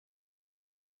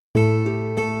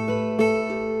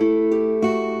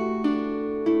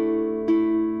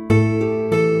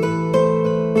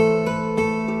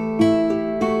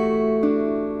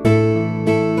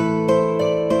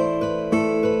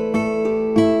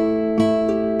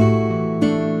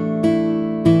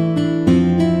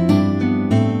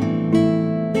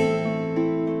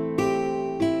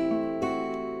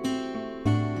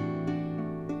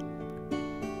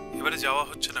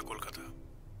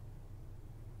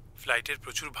ফ্লাইটের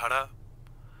প্রচুর ভাড়া,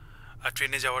 আর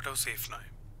ট্রেনে যাওয়াটাও সেফ নয়।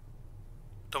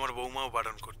 তোমার বৌমাও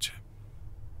বারণ করছে।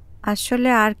 আসলে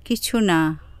আর কিছু না,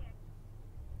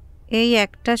 এই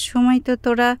একটা সময় তো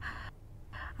তোরা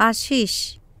আসিস,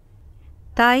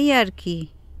 তাই আর কি।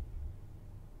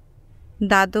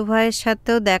 দাদু ভাইয়ের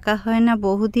সাথেও দেখা হয় না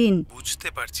বহুদিন। বুঝতে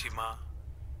পারছি মা,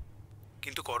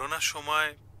 কিন্তু করোনার সময়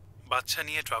বাচ্চা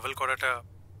নিয়ে ট্রাভেল করাটা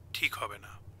ঠিক হবে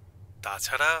না।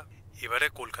 তাছাড়া এবারে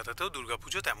কলকাতাতেও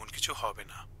দুর্গাপুজো তেমন কিছু হবে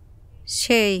না।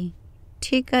 সেই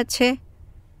ঠিক আছে,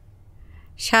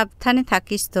 সাবধানে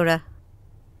থাকিস তোরা।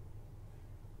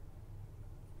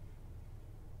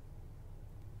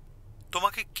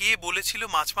 তোমাকে কে বলেছিল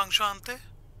মাছ মাংস আনতে?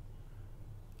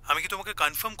 আমি কি তোমাকে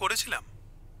কনফার্ম করেছিলাম?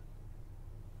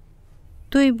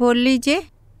 তুই বললি যে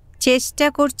চেষ্টা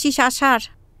করছিস আসার,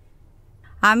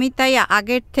 আমি তাই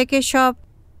আগের থেকে সব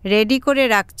রেডি করে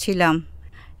রাখছিলাম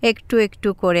একটু একটু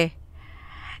করে।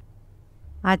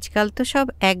 আজকাল তো সব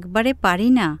একবারে পারি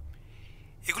না।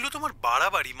 এগুলো তোমার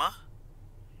বাড়াবাড়ি মা।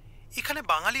 এখানে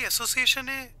বাঙালি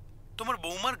অ্যাসোসিয়েশনে তোমার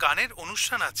বৌমার গানের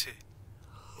অনুষ্ঠান আছে,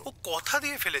 ও কথা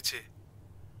দিয়ে ফেলেছে,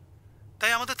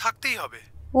 তাই আমাদের থাকতেই হবে।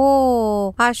 ও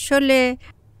আসলে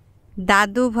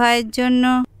দাদু ভাইয়ের জন্য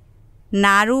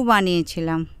নাড়ু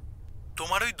বানিয়েছিলাম।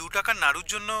 তোমার ওই 2 টাকার নাড়ুর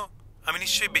জন্য আমি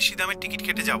নিশ্চয়ই বেশি দামের টিকিট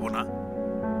কেটে যাব না।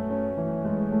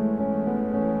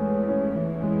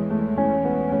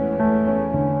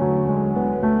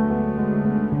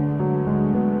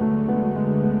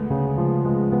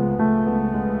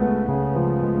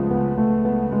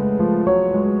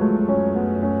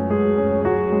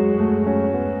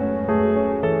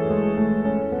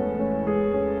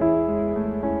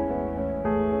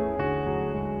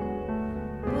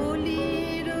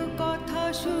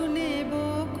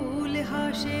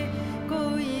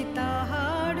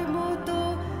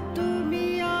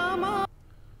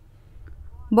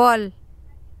 বল।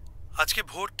 আজকে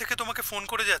ভোর থেকে তোমাকে ফোন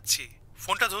করে যাচ্ছি,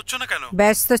 ফোনটা ধরছো না কেন?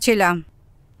 ব্যস্ত ছিলাম,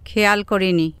 খেয়াল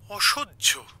করিনি। অসহ্য।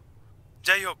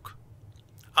 যাই হোক,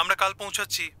 আমরা কাল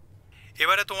পৌঁছাচ্ছি।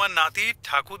 এবারে তোমার নাতির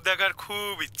ঠাকুর দেখার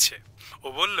খুব ইচ্ছে। ও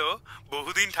বলল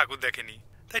বহুদিন ঠাকুর দেখেনি,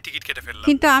 তাই টিকিট কেটে ফেললাম।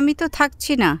 কিন্তু আমি তো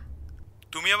থাকছি না।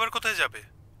 তুমি আবার কোথায় যাবে?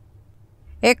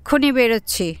 এক্ষুনি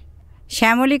বেরোচ্ছি,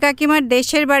 শ্যামলী কাকিমার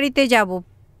দেশের বাড়িতে যাব,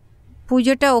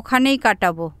 পুজোটা ওখানেই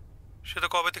কাটাবো। সে তো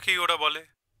কবে থেকেই ওরা বলে।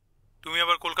 তুমি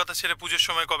আবার কলকাতা ছেড়ে পুজোর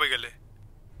সময় কবে গেলে?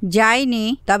 যাইনি,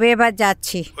 তবে এবার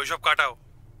যাচ্ছি। ওইসব কাটাও,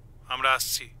 আমরা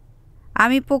আসছি।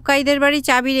 আমি পোকাইদের বাড়ি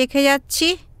চাবি রেখে যাচ্ছি,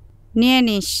 নিয়ে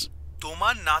নিস।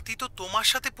 তোমার নাতি তো তোমার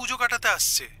সাথে পুজো কাটাতে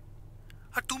আসছে,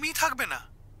 আর তুমিই থাকবে না?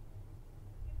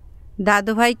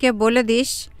 দাদু ভাইকে বলে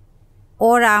দিস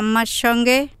ওর আম্মার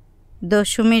সঙ্গে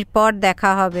দশমীর পর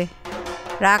দেখা হবে।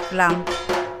 রাখলাম।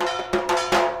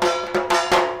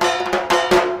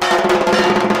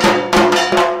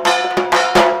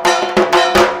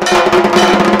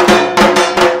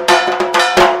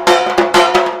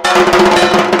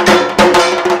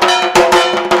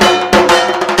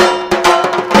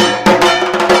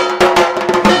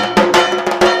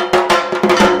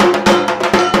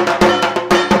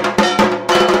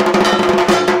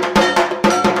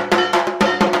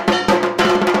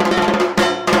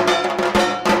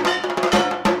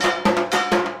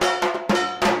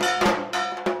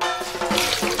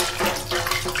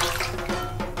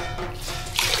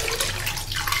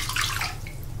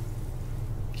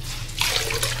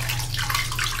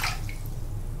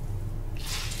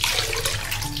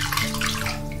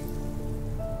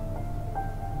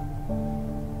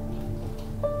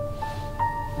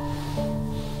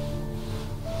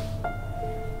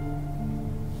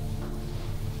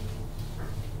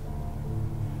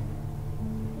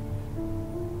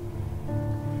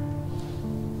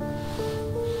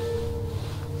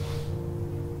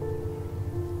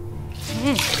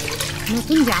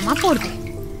 নতুন জামা পরবে,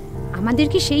 আমাদের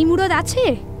কি সেই মুরদ আছে?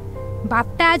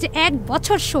 বাপটা আজ 1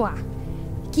 বছর সোয়া,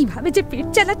 কিভাবে যে পেট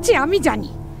চালাচ্ছে আমি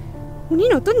জানি। উনি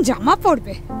নতুন জামা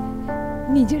পরবে,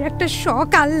 নিজের একটা শখ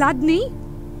আহ্লাদ নেই।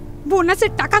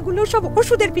 বোনাসের টাকাগুলো সব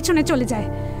ওষুধের পিছনে চলে যায়।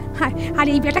 হ্যাঁ, আর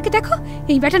এই বেটাকে দেখো,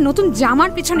 এই বেটা নতুন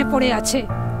জামার পিছনে পড়ে আছে।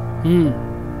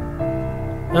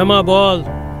 মা বল,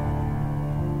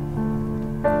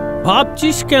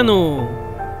 ভাবছিস কেন?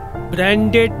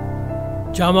 ব্র্যান্ডেড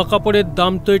জামা কাপড়ের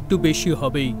দাম তো একটু বেশি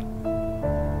হবেই,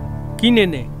 কিনে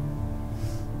নে।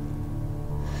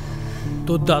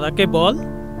 তোর দাদাকে বল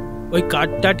ওই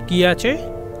কার্ড টার্ড কি আছে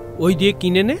ওই দিয়ে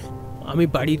কিনে নে, আমি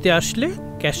বাড়িতে আসলে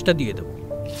ক্যাশটা দিয়ে দেব।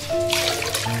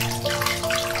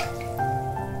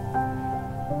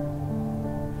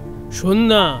 শোন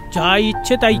না, যা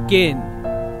ইচ্ছে তাই কেন,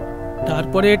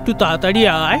 তারপরে একটু তাড়াতাড়ি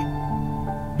আয়,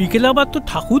 বিকেলে আবার তো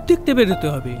ঠাকুর দেখতে বেরোতে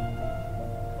হবে।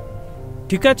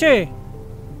 ঠিক আছে?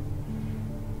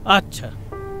 আচ্ছা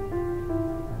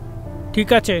ঠিক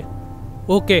আছে,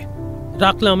 ওকে,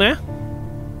 রাখলাম। হ্যাঁ,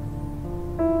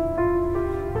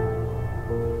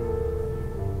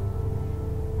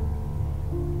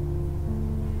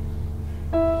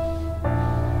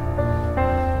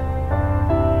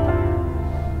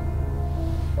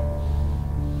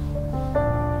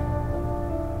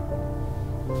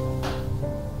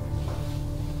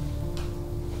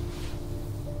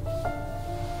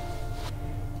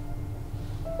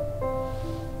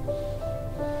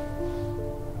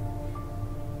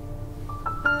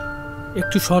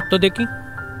 একটু শর্ত দেখি।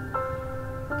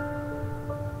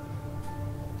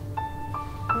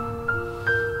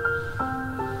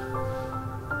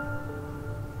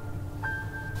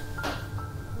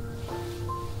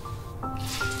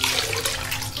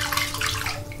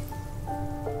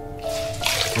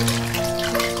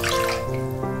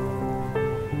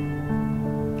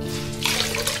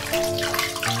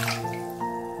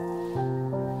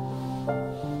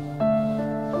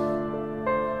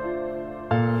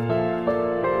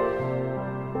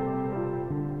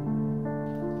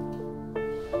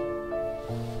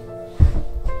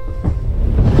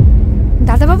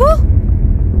 দাদাবাবু,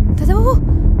 দাদাবাবু,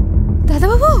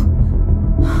 দাদাবাবু,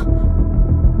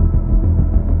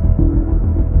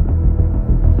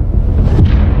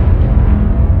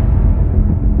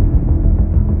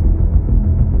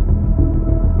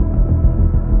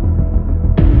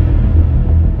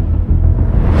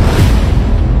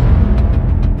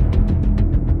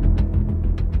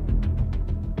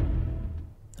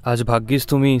 আজ ভাগ্যিস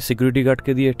তুমি সিকিউরিটি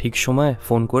গার্ডকে দিয়ে ঠিক সময়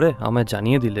ফোন করে আমায়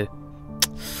জানিয়ে দিলে।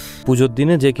 পুজোর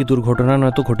দিনে যে কি দুর্ঘটনা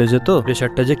নয়তো ঘটে যেত,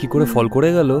 প্রেশারটা যে কি করে ফল করে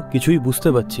গেল কিছুই বুঝতে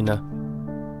পারছি না।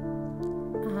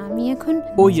 আমি এখন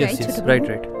ও ইয়েস ইয়েস, রাইট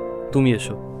রাইট, তুমি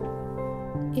এসো।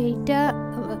 এইটা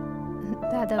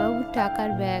দাদাবাবুর টাকার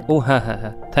ব্যাগ। ও হ্যাঁ হ্যাঁ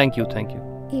হ্যাঁ, থ্যাংক ইউ থ্যাংক ইউ।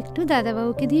 একটু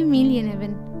দাদাবাবুকে দিয়ে মিলিয়ে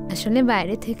নেবেন। আসলে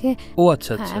বাইরে থেকে ও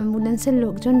আচ্ছা আচ্ছা, অ্যাম্বুলেন্সের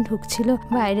লোকজন ঢুকছিল,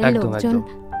 বাইরের একদম লোকজন, একদম,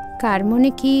 কার মনে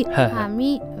কি হ্যাঁ, হ্যাঁ। আমি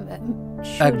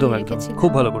একদম একদম,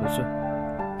 খুব ভালো করেছো,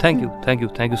 thank you thank you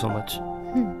thank you so much.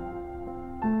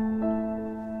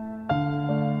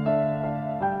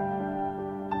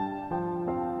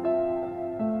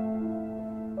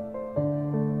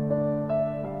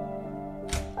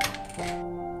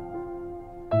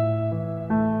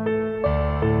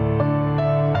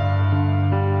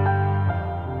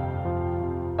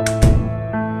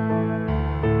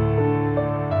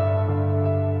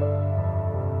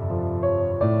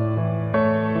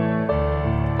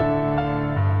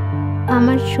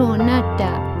 আমার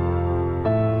সোনাটা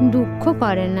দুঃখ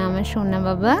করে না, আমার সোনা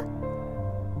বাবা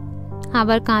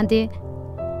আবার কাঁদে,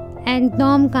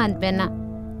 একদম কাঁদবে না।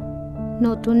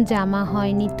 নতুন জামা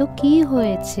হয়নি তো কি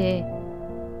হয়েছে,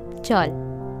 চল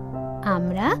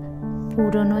আমরা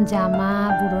পুরনো জামা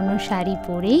পুরনো শাড়ি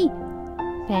পরেই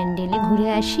প্যান্ডেলে ঘুরে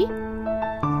আসি।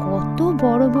 কত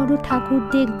বড় বড় ঠাকুর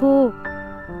দেখবো,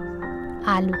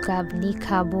 আলু কাবলি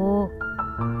খাবো,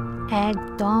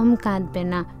 একদম কাঁদবে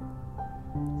না।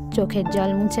 চোখের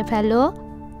জল মুছে ফেলো,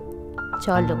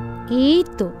 চলো, এই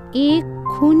তো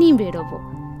এক্ষুনি বেরোবো,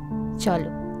 চলো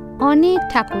অনেক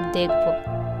ঠাকুর দেখবো,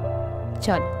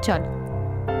 চলো চলো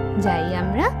যাই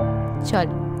আমরা,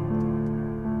 চলো।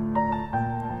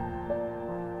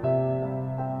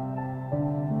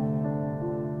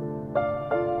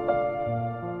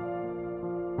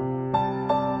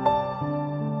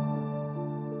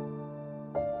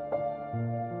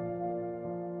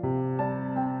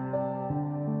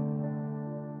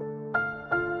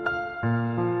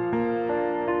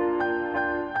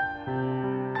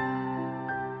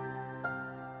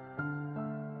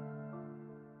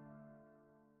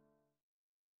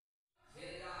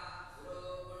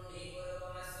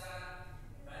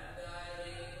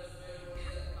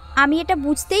 আমি এটা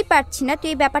বুঝতেই পারছি না, তুই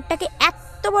এই ব্যাপারটাকে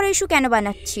এত বড় ইস্যু কেন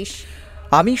বানাচ্ছিস?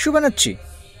 আমি ইস্যু বানাচ্ছি?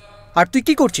 আর তুই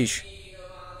কি করছিস?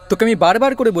 তোকে আমি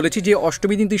বারবার করে বলেছি যে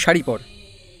অষ্টমী দিন তুই শাড়ি পর।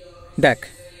 দেখ,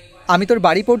 আমি তোর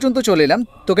বাড়ি পর্যন্ত চলে এলাম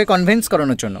তোকে কনভিন্স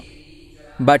করানোর জন্য,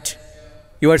 but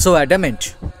you R so adamant.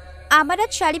 আমার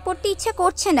আজ শাড়ি পরতে ইচ্ছা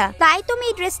করছে না, তাই তো আমি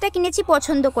এই ড্রেসটা কিনেছি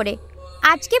পছন্দ করে,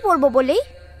 আজকে পরবো বলেই।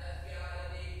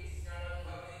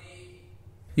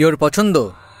 ইয়োর পছন্দ,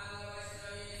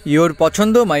 ইয়োর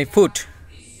পছন্দ মাই ফুট।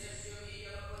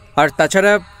 আর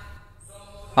তাছাড়া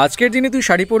আজকের দিনে তুই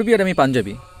শাড়ি পরবি আর আমি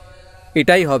পাঞ্জাবি,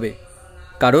 এটাই হবে,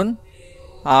 কারণ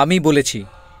আমি বলেছি।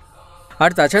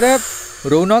 আর তাছাড়া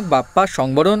রৌনক, বাপ্পা,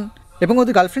 সংবরণ এবং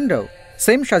ওদের গার্লফ্রেন্ডরাও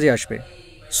সেম সাজে আসবে,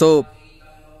 so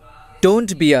don't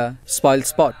be a spoil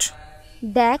spot.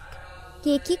 দেখ,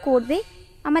 কে কি করবে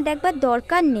আমার দেখবার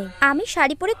দরকার নেই। আমি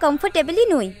শাড়ি পরে কমফোর্টেবলই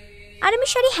নই, আর আমি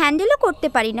শাড়ি হ্যান্ডেলও করতে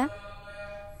পারি না।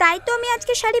 তাই তো আমি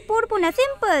আজকে শাড়ি পরবো না,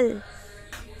 সিম্পল।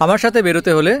 আমার সাথে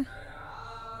বেরোতে হলে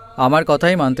আমার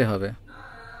কথাই মানতে হবে,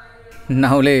 না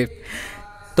হলে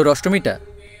তোর অষ্টমীটা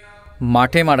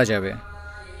মাঠে মারা যাবে।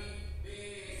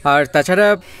 আর তাছাড়া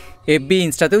এফবি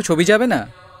ইনস্টাতেও ছবি যাবে না,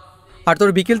 আর তোর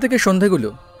বিকেল থেকে সন্ধেগুলো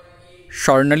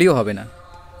স্বর্ণালীও হবে না।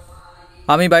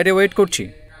 আমি বাইরে ওয়েট করছি,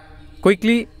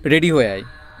 কুইকলি রেডি হয়ে আয়।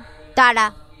 দাঁড়া,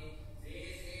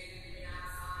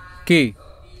 কি?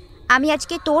 আমি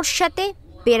আজকে তোর সাথে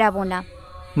বেরাবো না।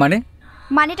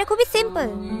 মানেটা খুবই সিম্পল,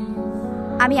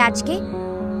 আমি আজকে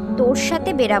তোর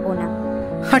সাথে বেরাবো না।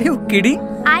 Are you kidding?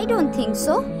 I don't think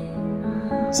so.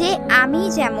 যে আমি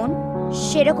যেমন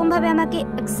সেরকমভাবে আমাকে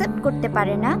অ্যাকসেপ্ট করতে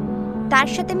পারে না, তার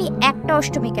সাথে আমি একটা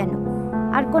অষ্টমী কেন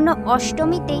আর কোনো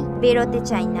অষ্টমীতেই বেরোতে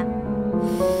চাই না।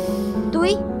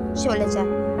 তুই চলে যা,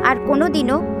 আর কোনো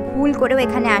দিনও ভুল করেও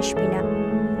এখানে আসবি না।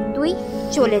 তুই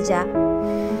চলে যা।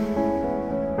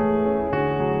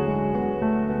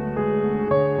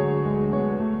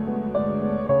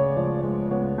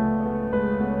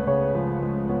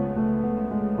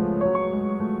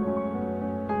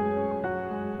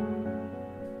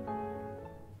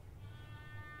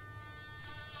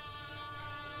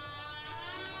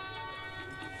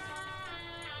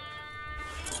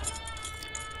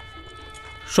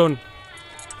 শোন,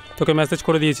 তোকে মেসেজ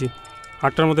করে দিয়েছি,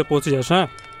 8টার মধ্যে পৌঁছে যাস। হ্যাঁ,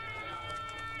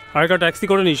 আর একটা ট্যাক্সি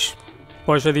করে নিস,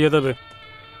 পয়সা দিয়ে দেবে।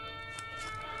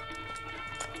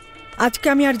 আজকে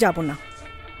আমি আর যাব না।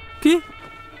 কি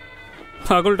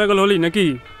পাগল টাগল হলি নাকি?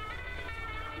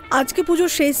 আজকে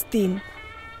পুজোর শেষ দিন,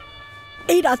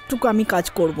 এই রাতটুকু আমি কাজ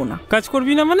করব না। কাজ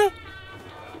করবি না মানে?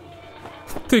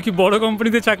 তুই কি বড়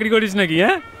কোম্পানিতে চাকরি করিস নাকি?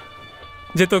 হ্যাঁ,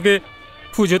 যে তোকে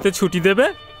পুজোতে ছুটি দেবে?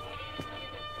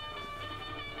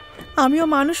 আমিও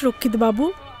মানুষ রক্ষিত বাবু,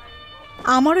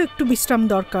 আমারও একটু বিশ্রাম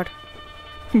দরকার।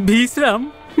 বিশ্রাম?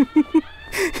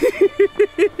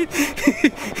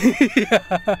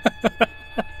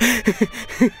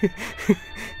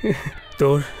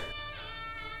 তোর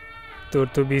তোর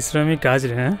তো বিশ্রামই কাজ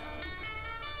রে। হ্যাঁ,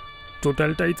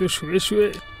 টোটালটাই তো শুয়ে শুয়ে।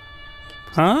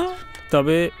 হ্যাঁ,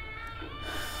 তবে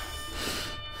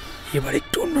এবার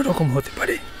একটু অন্যরকম হতে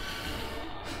পারে।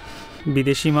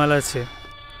 বিদেশি মাল আছে,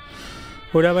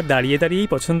 ওরা আবার দাঁড়িয়ে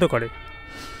দাঁড়িয়েই পছন্দ করে।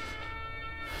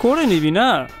 করে নিবি না,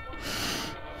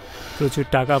 প্রচুর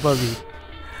টাকা পাবি,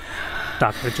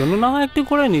 টাকার জন্য না হয় একটু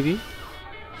করে নিবি।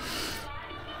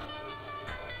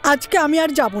 আজকে আমি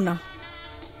আর যাব না।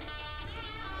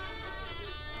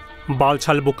 বাল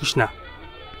ছাল বকিস না,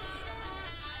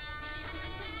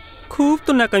 খুব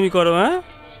তো ন্যাকামি করো। হ্যাঁ,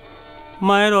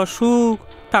 মায়ের অসুখ,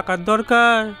 টাকার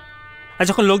দরকার, আর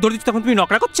যখন লোক ধরে দিচ্ছ তখন তুমি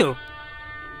নকরা করছো।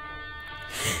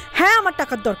 হ্যাঁ, আমার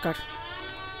টাকার দরকার,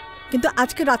 কিন্তু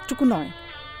আজকে রাতটুকু নয়।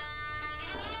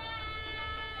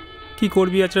 কি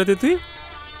করবি আজ রাতে তুই?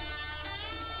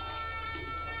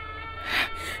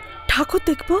 ঠাকুর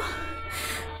দেখবো,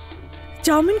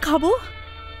 চাউমিন খাবো,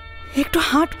 একটু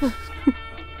হাঁটবো।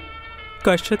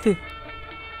 কার সাথে?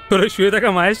 তোরা শুয়ে থাকা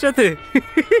মায়ের সাথে?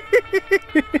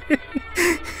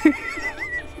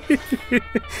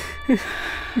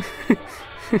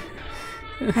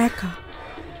 একা।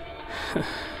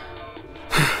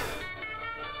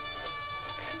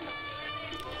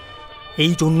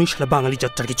 এই জন্যই সারা বাঙালি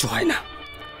যাত্রার কিছু হয় না।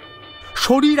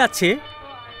 শরীর আছে,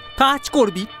 কাজ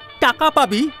করবি, টাকা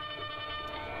পাবি,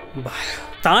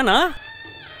 তা না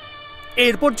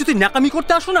এরপর যদি ন্যাকামি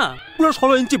করতে আসো না, পুরো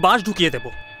 16 ইঞ্চি বাঁশ ঢুকিয়ে দেবো।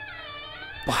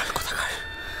 বাল কথাকার।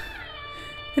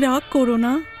 রাগ করো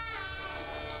না।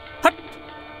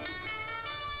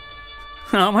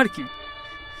 আমার কি,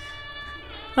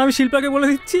 আমি শিল্পাকে বলে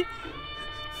দিচ্ছি,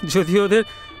 যদি ওদের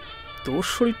তোর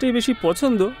শরীরটাই বেশি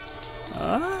পছন্দ,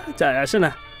 যায় আসে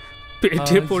না,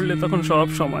 পেটে পড়লে তখন সব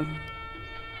সমান।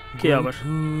 কে আবার?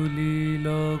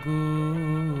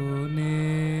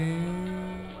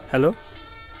 হ্যালো,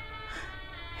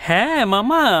 হ্যাঁ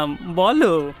মামা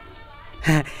বলো।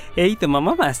 হ্যাঁ এই তো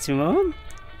মামা আসছি মামা।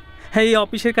 হ্যাঁ, এই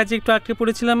অফিসের কাছে একটু আটকে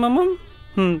পড়েছিলাম মামা।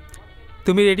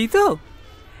 তুমি রেডি তো?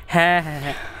 হ্যাঁ হ্যাঁ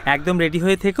হ্যাঁ, একদম রেডি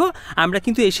হয়ে থেকো, আমরা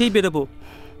কিন্তু এসেই বেরোবো।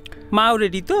 মাও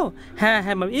রেডি তো? হ্যাঁ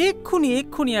হ্যাঁ মামা,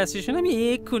 এক্ষুনি আসছি, শোনো আমি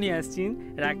এক্ষুনি আসছি,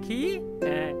 রাখি।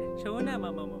 হ্যাঁ শোনা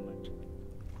মামা। মামা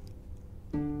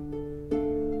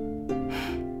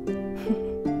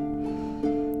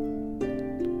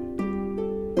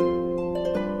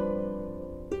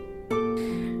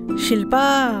শিল্পা,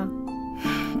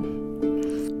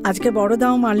 আজকে বড়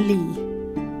দাও মারলি,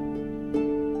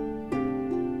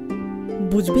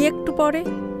 বুঝবি একটু পরে।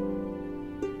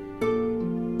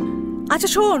 আচ্ছা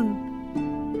শোন,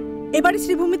 এবারে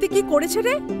শ্রীভূমিতে কি করেছে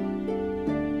রে?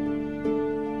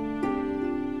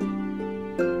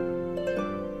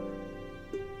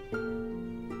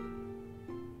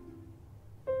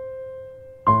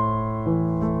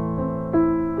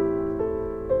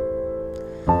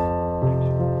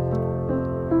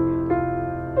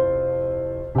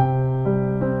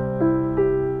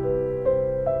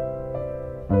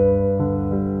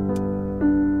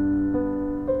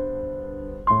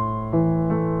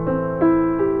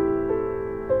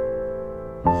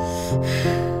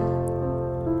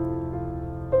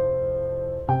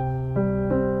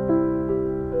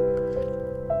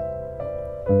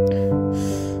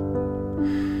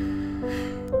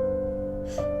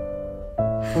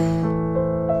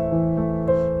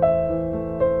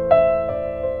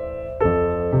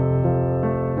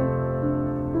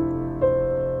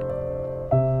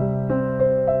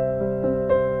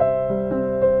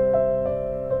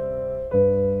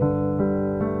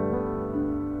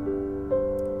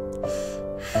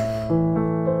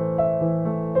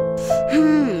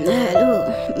 Hello,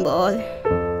 ball.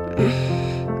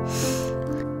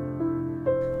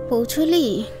 পৌঁছলি?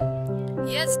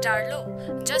 Yes ডার্লো,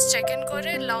 just check in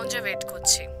করে লাউঞ্জে ওয়েট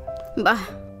করছি। বাহ,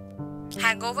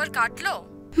 হ্যাংওভার কাটলো?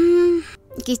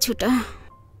 কিছুটা।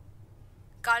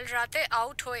 কাল রাতে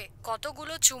আউট হয়ে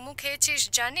কতগুলো চুমু খেয়েছিস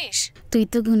জানিস? তুই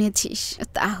তো গুনেছিস,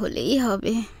 তাহলেই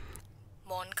হবে।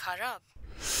 মন খারাপ?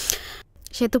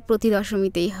 সে তো প্রতি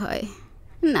দশমীতেই হয়,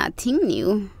 নাথিং নিউ।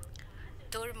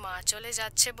 তোর মা চলে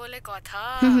যাচ্ছে বলে কথা।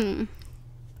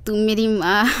 তুই মেরি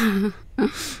মা।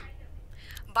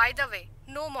 বাই দ্য ওয়ে,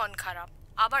 নো মন খারাপ,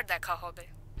 আবার দেখা হবে।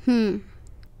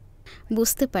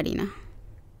 বুঝতে পারি না,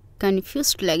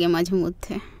 কনফিউজড লাগে মাঝে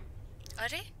মধ্যে।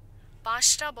 আরে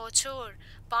 5টা বছর,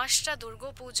 5টা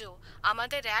দুর্গাপুজো,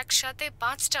 আমাদের একসাথে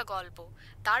 5টা গল্প,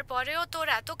 তারপরেও তোর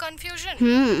এত কনফিউশন?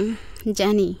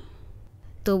 জানি,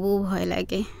 তবুও ভয়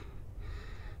লাগে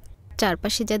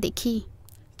চারপাশে যা দেখি।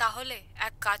 তাহলে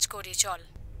এক কাজ করি, চল।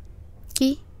 কি?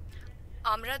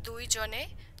 আমরা দুইজনে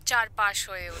 4-5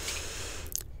 হয়ে উঠি।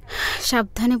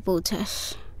 সাবধানে পৌঁছাস,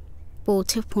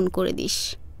 পৌঁছে ফোন করে দিস।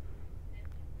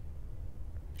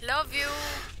 Love you.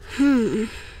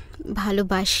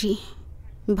 ভালোবাসি,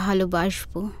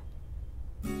 ভালোবাসবো।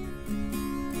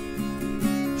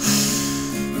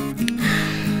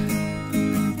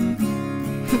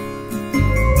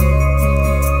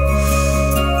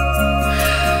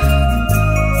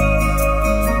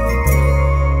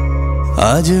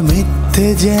 আজ মিথ্যে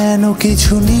যেন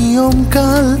কিছু নিয়ম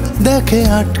কাল দেখে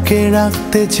আটকে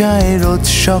রাখতে চায় রোজ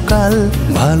সকাল।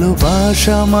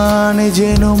 ভালোবাসা মানে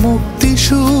যেন মুক্তি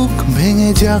সুখ,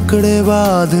 ভেঙে জাকড়ে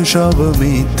বাঁধ সব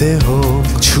মিথ্যে হোক।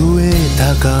 ছুঁয়ে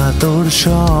থাকা তোর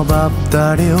সব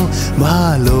আবদারেও,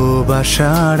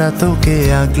 ভালোবাসারা তোকে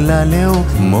আগলালেও,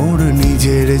 মোর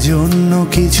নিজের জন্য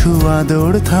কিছু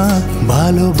আদর থাক,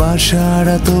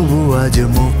 ভালোবাসারা তবু আজ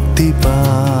মুক্তি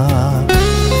পাক।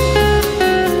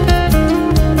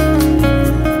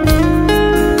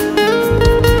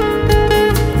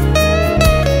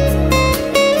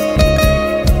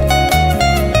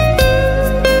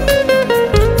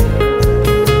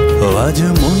 আজ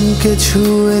মনকে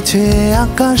ছুঁয়েছে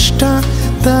আকাশটা,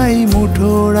 তাই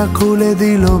মুঠোরা খুলে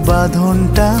দিল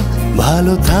বাঁধনটা।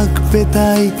 ভালো থাকবে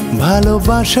তাই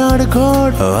ভালোবাসার ঘর,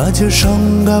 আজ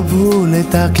সংজ্ঞা ভুলে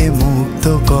তাকে মুক্ত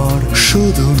কর।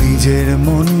 শুধু নিজের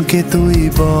মনকে তুই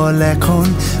বল এখন,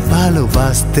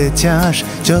 ভালোবাসতে চাস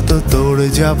যত তোর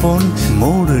যাপন।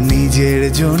 মোর নিজের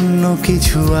জন্য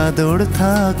কিছু আদর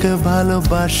থাক,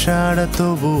 ভালোবাসার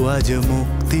তবু আজ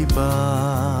মুক্তি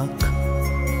পাক।